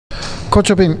Coach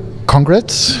Abin,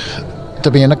 congrats. The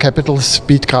Vienna Capitals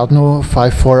beat Gradno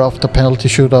 5-4 after penalty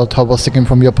shootout. How was the game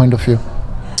from your point of view?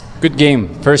 Good game.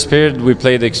 First period we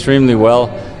played extremely well.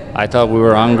 I thought we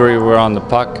were hungry, we were on the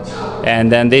puck.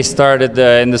 And then they started,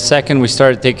 in the second we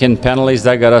started taking penalties.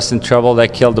 That got us in trouble,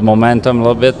 that killed the momentum a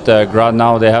little bit.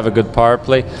 Gradno, they have a good power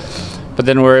play. But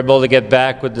then we were able to get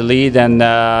back with the lead, and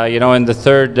in the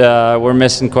third we're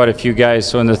missing quite a few guys.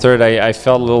 So in the third I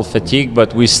felt a little fatigued,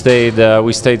 but we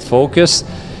stayed focused.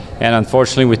 And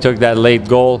unfortunately we took that late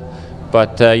goal.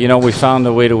 But we found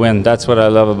a way to win. That's what I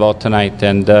love about tonight.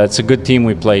 And it's a good team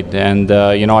we played. And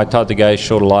I thought the guys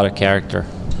showed a lot of character.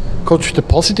 Coach, the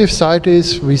positive side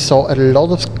is we saw a lot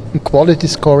of quality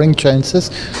scoring chances.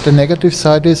 The negative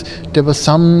side is there was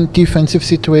some defensive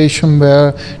situation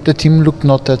where the team looked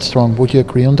not that strong. Would you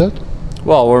agree on that?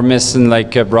 Well, we're missing like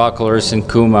Brocklers and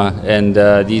Kuma, and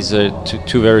these are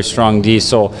two very strong Ds.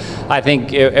 So I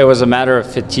think it was a matter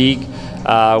of fatigue.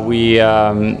 Obviously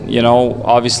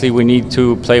we need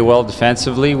to play well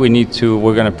defensively.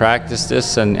 We're going to practice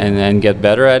this and get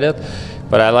better at it.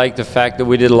 But I like the fact that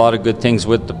we did a lot of good things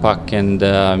with the puck, and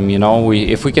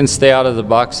if we can stay out of the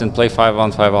box and play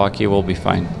 5-on-5 hockey, we'll be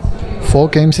fine. 4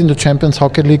 games in the Champions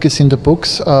Hockey League is in the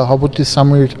books. How would you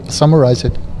summarize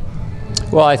it?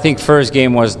 Well, I think first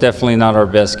game was definitely not our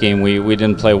best game. We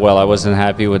didn't play well. I wasn't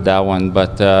happy with that one.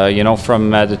 But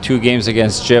from the 2 games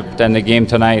against Gypt and the game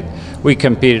tonight, we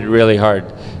competed really hard.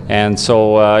 And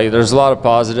so there's a lot of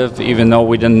positive. Even though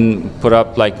we didn't put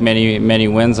up like many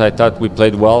wins, I thought we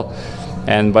played well.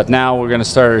 But now we're going to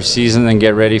start our season and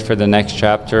get ready for the next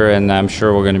chapter, and I'm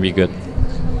sure we're going to be good.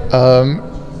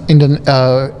 In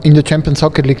the Champions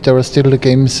Hockey League, there are still the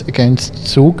games against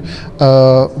Zug.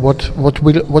 What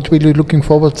will you looking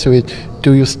forward to it?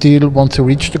 Do you still want to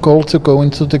reach the goal to go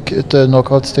into the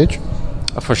knockout stage?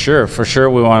 For sure,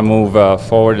 we want to move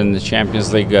forward in the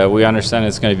Champions League. We understand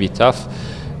it's going to be tough,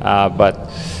 but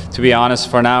to be honest,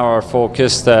 for now, our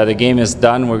focus, the game is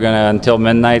done. We're going to, until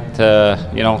midnight,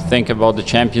 think about the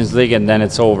Champions League, and then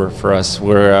it's over for us.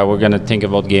 We're going to think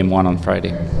about Game 1 on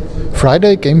Friday.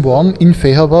 Friday, Game 1 in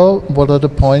Fehervar. What are the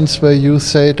points where you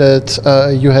say that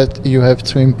you have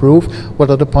to improve? What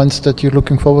are the points that you're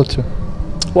looking forward to?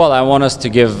 Well, I want us to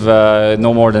give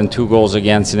no more than 2 goals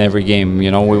against in every game.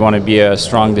 We want to be a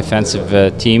strong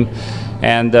defensive team.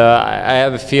 And I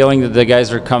have a feeling that the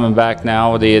guys are coming back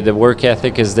now. The work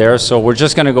ethic is there, so we're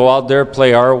just going to go out there,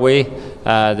 play our way,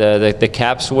 the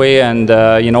Caps way, and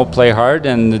play hard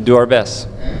and do our best.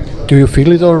 Do you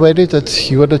feel it already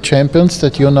that you are the champions,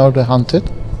 that you're now the hunted?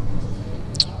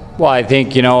 Well, I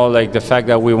think like the fact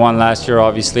that we won last year,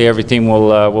 obviously everything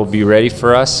will be ready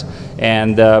for us.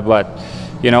 But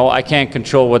I can't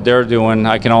control what they're doing.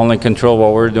 I can only control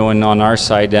what we're doing on our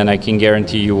side, and I can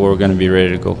guarantee you we're going to be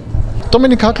ready to go.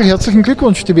 Dominik Hackel, herzlichen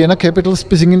Glückwunsch. Die Vienna Capitals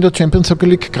besiegen in der Champions Hockey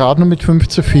League Gradno mit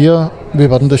 5:4. Wie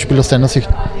war denn das Spiel aus deiner Sicht?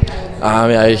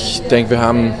 Ich denke, wir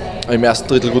haben im ersten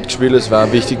Drittel gut gespielt. Es war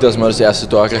wichtig, dass wir das erste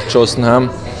Tor gleich geschossen haben.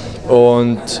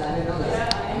 Und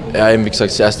wie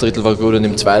gesagt, das erste Drittel war gut und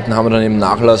im zweiten haben wir dann eben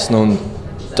nachlassen und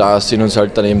da sind uns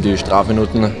halt dann eben die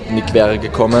Strafminuten in die Quere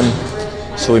gekommen.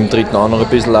 So im dritten auch noch ein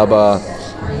bisschen, aber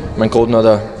mein Gradno hat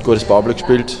ein gutes Powerplay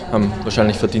gespielt, haben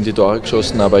wahrscheinlich verdient die Tore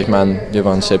geschossen, aber ich meine, wir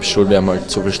waren selbst schuld, wir haben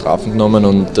halt so viel Strafen genommen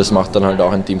und das macht dann halt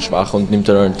auch ein Team schwach und nimmt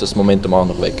dann halt das Momentum auch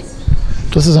noch weg.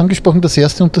 Du hast es angesprochen, das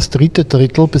erste und das dritte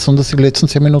Drittel, besonders die letzten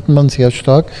 10 Minuten waren sehr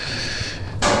stark.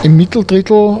 Im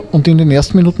Mitteldrittel und in den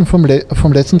ersten Minuten vom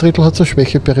letzten Drittel hat es eine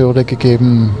Schwächeperiode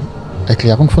gegeben.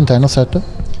 Erklärung von deiner Seite?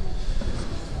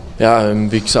 Ja,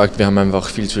 wie gesagt, wir haben einfach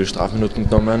viel zu viele Strafminuten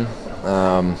genommen.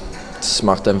 Das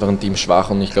macht einfach ein Team schwach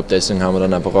und ich glaube, deswegen haben wir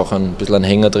dann einfach auch ein bisschen einen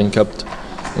Hänger drin gehabt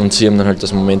und sie haben dann halt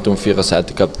das Momentum auf ihrer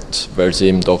Seite gehabt, weil sie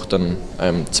eben doch dann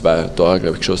 2 Tore,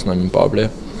 glaube ich, geschossen haben im Powerplay.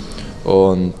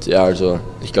 Und ja, also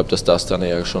ich glaube, dass das dann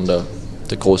eher schon der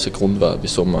große Grund war,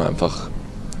 wieso wir einfach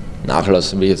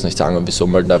nachlassen, will ich jetzt nicht sagen, aber wieso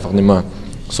wir halt einfach nicht mehr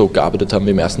so gearbeitet haben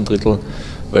wie im ersten Drittel,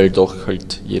 weil doch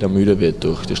halt jeder müde wird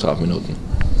durch die Strafminuten.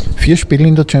 4 Spiele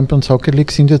in der Champions Hockey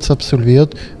League sind jetzt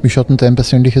absolviert. Wie schaut denn dein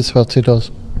persönliches Fazit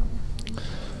aus?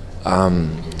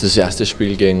 Das erste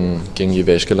Spiel gegen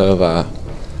Jyväskylä war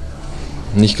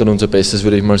nicht gerade unser Bestes,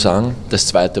 würde ich mal sagen. Das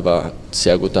zweite war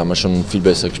sehr gut, da haben wir schon viel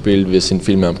besser gespielt. Wir sind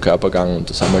viel mehr am Körper gegangen und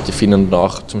das haben halt die Finnen dann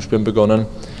auch zum Spielen begonnen.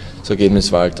 Das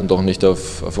Ergebnis war halt dann doch nicht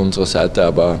auf unserer Seite,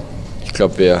 aber ich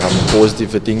glaube, wir haben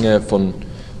positive Dinge von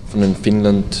den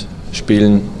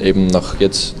Finnland-Spielen eben nach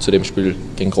jetzt zu dem Spiel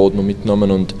gegen Gradno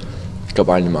mitgenommen und ich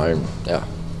glaube, allen in allem, ja,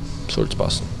 soll es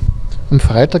passen. Am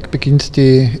Freitag beginnt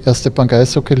die erste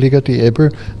Bank-Eishockey-Liga, die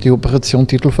Ebel, die Operation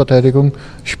Titelverteidigung.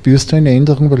 Spürst du eine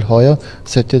Änderung, weil heuer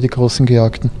seid ihr die großen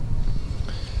Gejagten?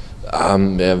 Ja,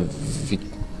 die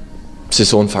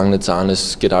Saison fängt jetzt an,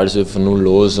 es geht alles wieder von null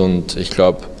los und ich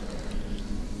glaube,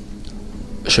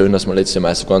 schön, dass wir letztes Jahr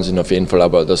Meister geworden sind auf jeden Fall,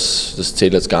 aber das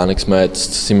zählt jetzt gar nichts mehr.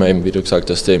 Jetzt sind wir eben, wie du gesagt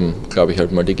hast, eben, glaube ich,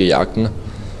 halt mal die Gejagten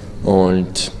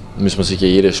und müssen wir sicher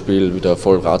jedes Spiel wieder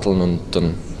voll ratteln und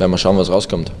dann werden wir schauen, was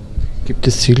rauskommt. Gibt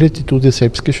es Ziele, die du dir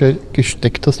selbst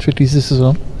gesteckt hast für diese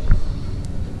Saison?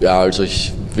 Ja, also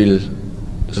ich will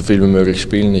so viel wie möglich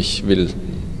spielen, ich will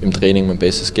im Training mein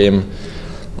Bestes geben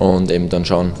und eben dann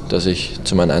schauen, dass ich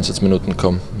zu meinen Einsatzminuten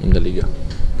komme in der Liga.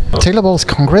 Taylor Balls,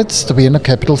 congrats. The Vienna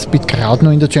Capitals beat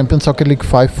Gradno in the Champions Soccer League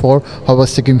 5-4. How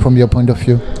was the game from your point of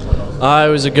view?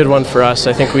 It was a good one for us.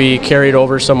 I think we carried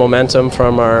over some momentum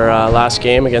from our last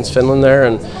game against Finland there,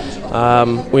 and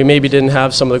we maybe didn't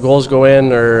have some of the goals go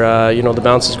in or the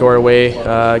bounces go our way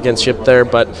against Ship there,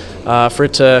 but for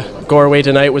it to go our way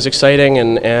tonight was exciting,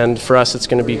 and for us it's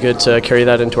going to be good to carry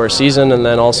that into our season and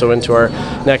then also into our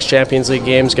next Champions League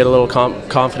games, get a little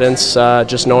confidence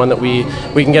just knowing that we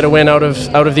can get a win out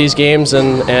of these games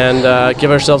and give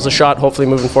ourselves a shot hopefully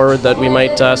moving forward that we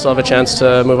might still have a chance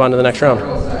to move on to the next round.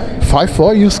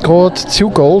 5-4, you scored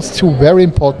 2 goals, 2 very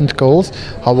important goals.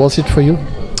 How was it for you?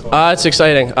 It's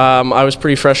exciting. I was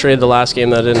pretty frustrated the last game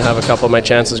that I didn't have a couple of my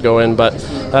chances go in, but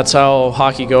that's how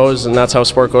hockey goes and that's how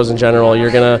sport goes in general.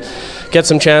 You're going to get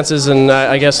some chances, and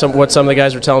I guess what some of the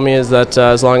guys were telling me is that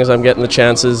as long as I'm getting the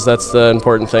chances, that's the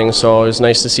important thing. So it was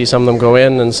nice to see some of them go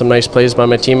in and some nice plays by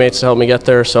my teammates to help me get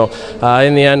there. So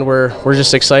in the end, we're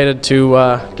just excited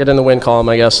to get in the win column,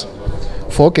 I guess.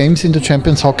 4 games in the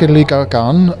Champions Hockey League are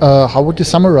gone. How would you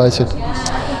summarize it?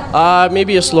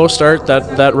 Maybe a slow start.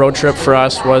 That road trip for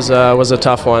us was a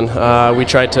tough one. We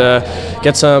tried to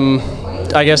get some,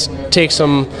 I guess, take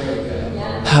some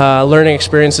learning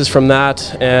experiences from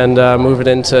that and move it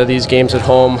into these games at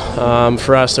home.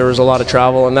 For us, there was a lot of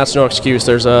travel, and that's no excuse.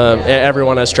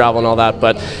 Everyone has travel and all that,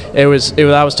 but that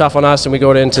was tough on us, and we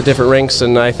go into different rinks.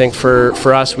 And I think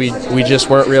for us, we just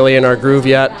weren't really in our groove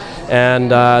yet. And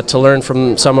to learn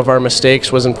from some of our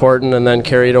mistakes was important, and then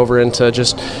carry it over into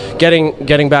just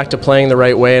getting back to playing the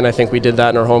right way. And I think we did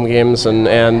that in our home games,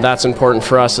 and that's important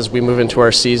for us as we move into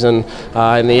our season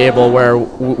in the Able, where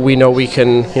we know we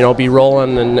can be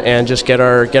rolling and just get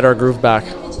our groove back.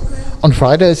 On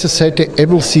Friday, as you said, the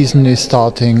Able season is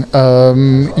starting.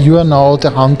 You are now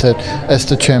the hunted as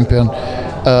the champion.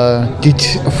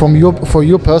 For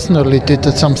you personally, did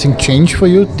that something change for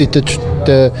you? Did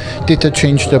it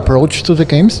change the approach to the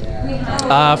games?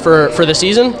 For the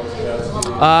season?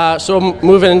 So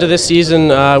moving into this season,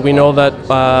 we know that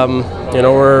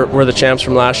we're the champs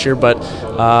from last year, but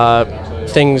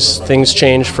things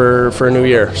change for a new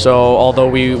year. So although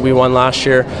we won last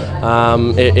year,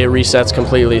 it resets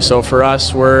completely. So for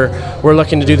us, we're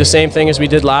looking to do the same thing as we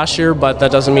did last year, but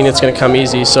that doesn't mean it's going to come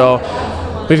easy. So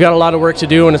we've got a lot of work to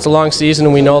do, and it's a long season,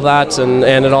 and we know that, and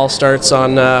it all starts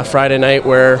on Friday night,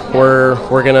 where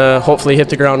we're going to hopefully hit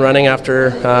the ground running after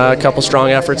a couple strong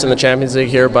efforts in the Champions League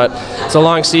here. But it's a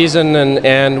long season,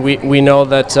 and we know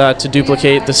that to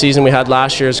duplicate the season we had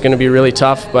last year is going to be really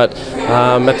tough, but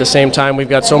at the same time, we've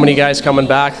got so many guys coming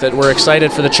back that we're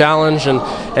excited for the challenge,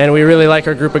 and we really like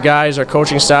our group of guys, our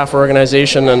coaching staff, our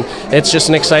organization, and it's just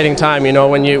an exciting time.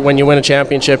 When you win a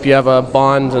championship, you have a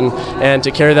bond, and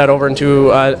to carry that over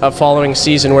into a following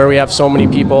season where we have so many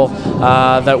people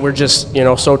that we're just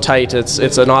so tight.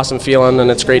 It's an awesome feeling,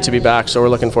 and it's great to be back. So we're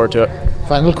looking forward to it.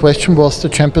 Final question: was the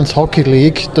Champions Hockey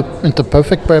League the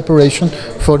perfect preparation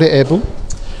for the Able?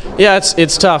 Yeah,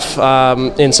 it's tough.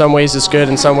 In some ways it's good,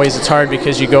 in some ways it's hard,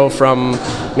 because you go from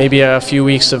maybe a few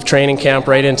weeks of training camp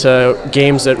right into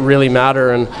games that really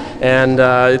matter, and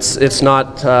it's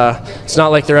not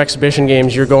like they're exhibition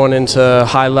games. You're going into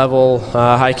high level,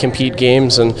 high compete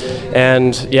games,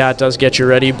 and yeah, it does get you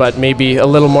ready, but maybe a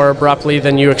little more abruptly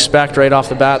than you expect right off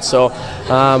the bat. So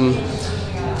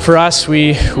for us,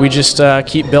 we just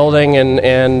keep building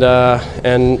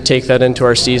and take that into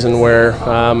our season, where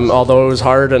although it was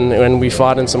hard and we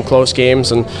fought in some close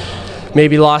games and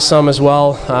maybe lost some as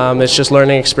well, it's just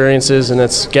learning experiences, and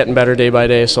it's getting better day by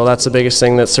day. So that's the biggest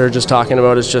thing that Serge is talking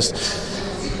about, is just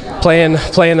playing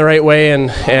the right way,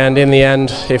 and in the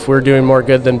end, if we're doing more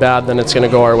good than bad, then it's going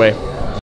to go our way.